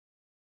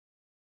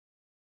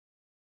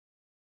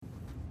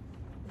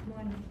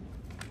کنیم.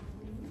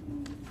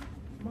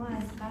 ما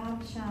از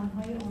قبل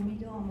شمع‌های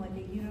امید و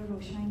آمادگی را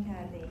روشن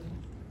کرده ایم.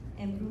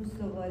 امروز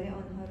دوباره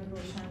آنها را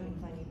روشن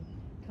می‌کنیم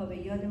تا به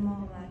یاد ما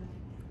آمد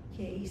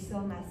که عیسی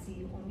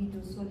مسیح امید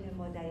و صلح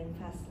ما در این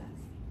فصل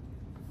است.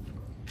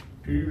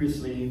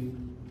 Previously,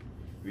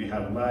 we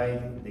have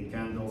lighted the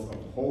candles of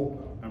hope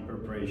and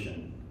preparation.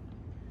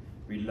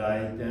 We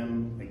light them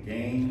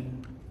again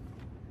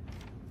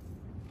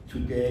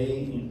today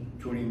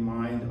to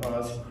remind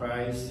us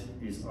Christ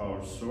is our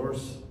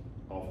source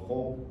of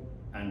hope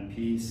and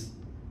peace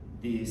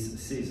this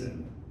season.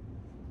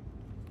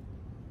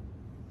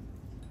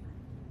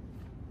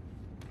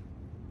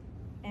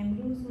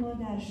 امروز ما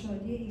در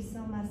شادی عیسی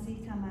مسیح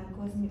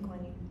تمرکز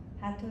می‌کنیم.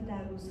 حتی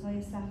در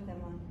روزهای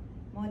سختمان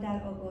ما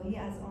در آگاهی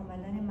از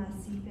آمدن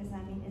مسیح به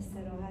زمین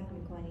استراحت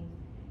می‌کنیم.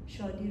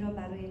 شادی را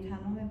برای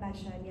تمام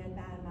بشریت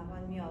به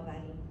ارمغان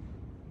می‌آوریم.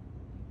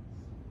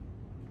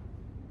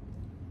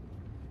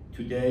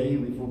 Today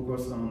we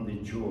focus on the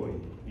joy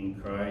in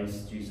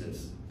Christ Jesus,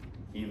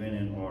 even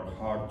in our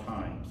hard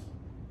times.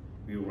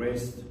 We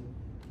rest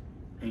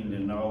in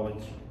the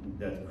knowledge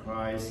that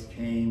Christ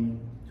came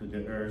to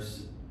the earth,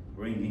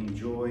 bringing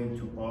joy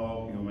to all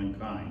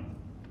humankind.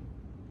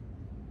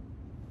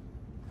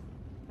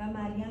 و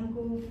مریم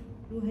گفت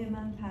روح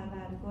من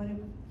پروردگار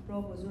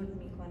را بزرگ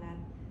می کند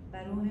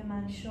و روح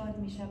من شاد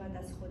می شود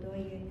از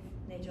خدای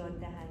نجات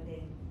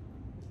دهنده،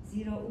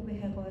 زیرا او به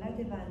حقارت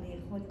بنده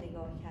خود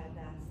نگاه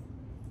کرده است.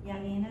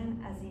 یقینا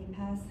از این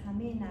پس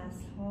همه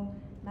نسل‌ها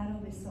مرا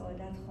به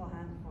سعادت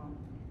خواهند خواند،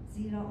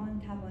 زیرا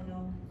آن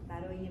توانا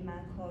برای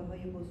من کارهای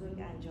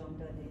بزرگ انجام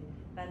داده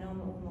و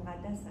نام او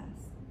مقدس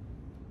است.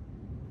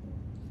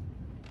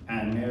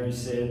 And Mary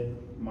said,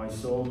 my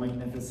soul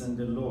magnifies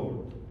the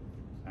Lord,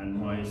 and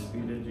my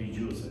spirit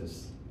rejoices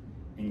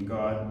in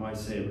God my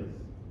Savior.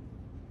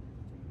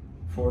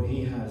 For he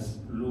has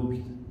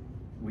looked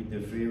with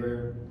the favor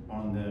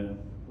on the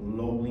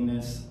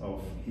lowliness of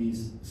his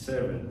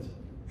servant.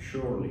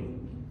 Surely,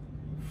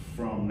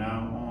 from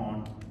now on,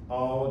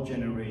 all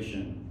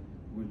generations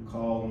will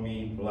call me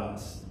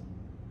blessed.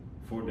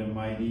 For the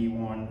Mighty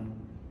One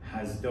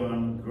has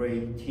done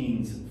great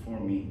things for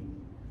me,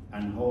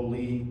 and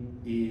holy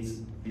is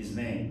his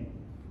name.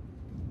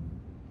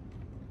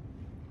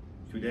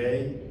 Today,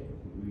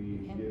 we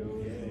give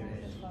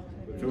thanks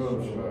to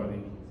our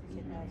Father,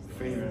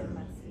 favor,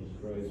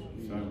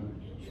 Son,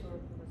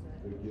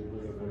 the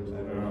giver of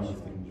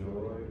everlasting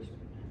joy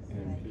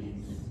and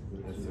peace,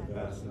 that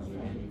surpasses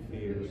any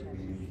fears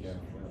we can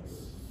face.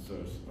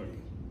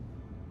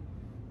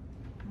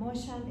 ما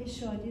شمع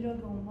شادی را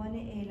به عنوان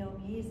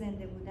اعلامیه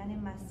زنده بودن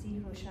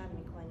مسیح روشن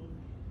می‌کنیم.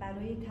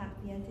 برای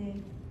تقویت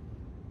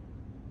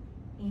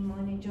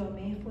ایمان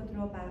جامعه خود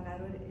را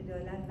برقرار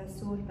عدالت و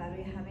صلح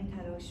برای همه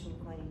تلاش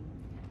می‌کنیم.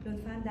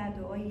 لطفاً در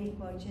دعای یک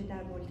پارچه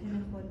در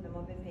بولتن خود به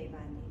ما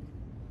بپیوندید.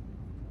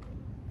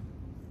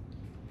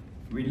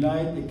 We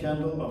light the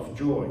candle of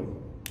joy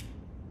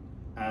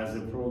as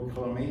a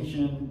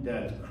proclamation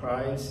that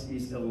Christ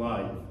is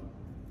alive,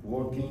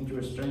 working to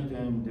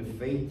strengthen the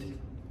faith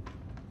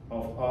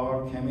of our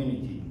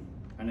community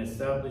and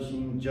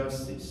establishing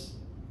justice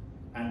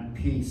and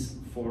peace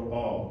for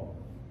all.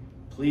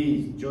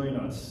 Please join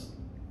us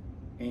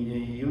in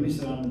the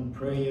unison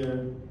prayer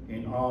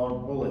in our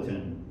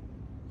bulletin.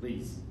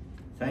 Please.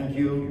 Thank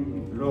you,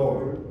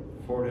 Lord,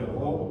 for the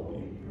hope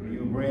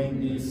you bring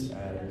this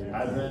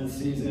Advent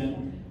season.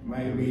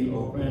 May we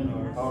open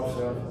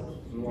ourselves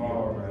to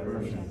our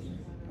versions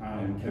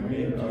and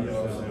commit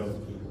ourselves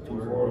to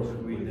work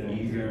with the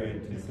eager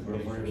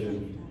preparation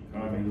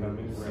coming of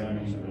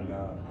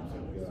God.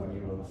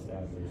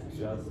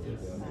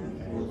 Justice and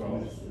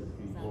peace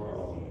before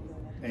all.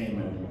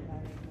 Amen.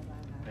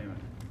 Amen.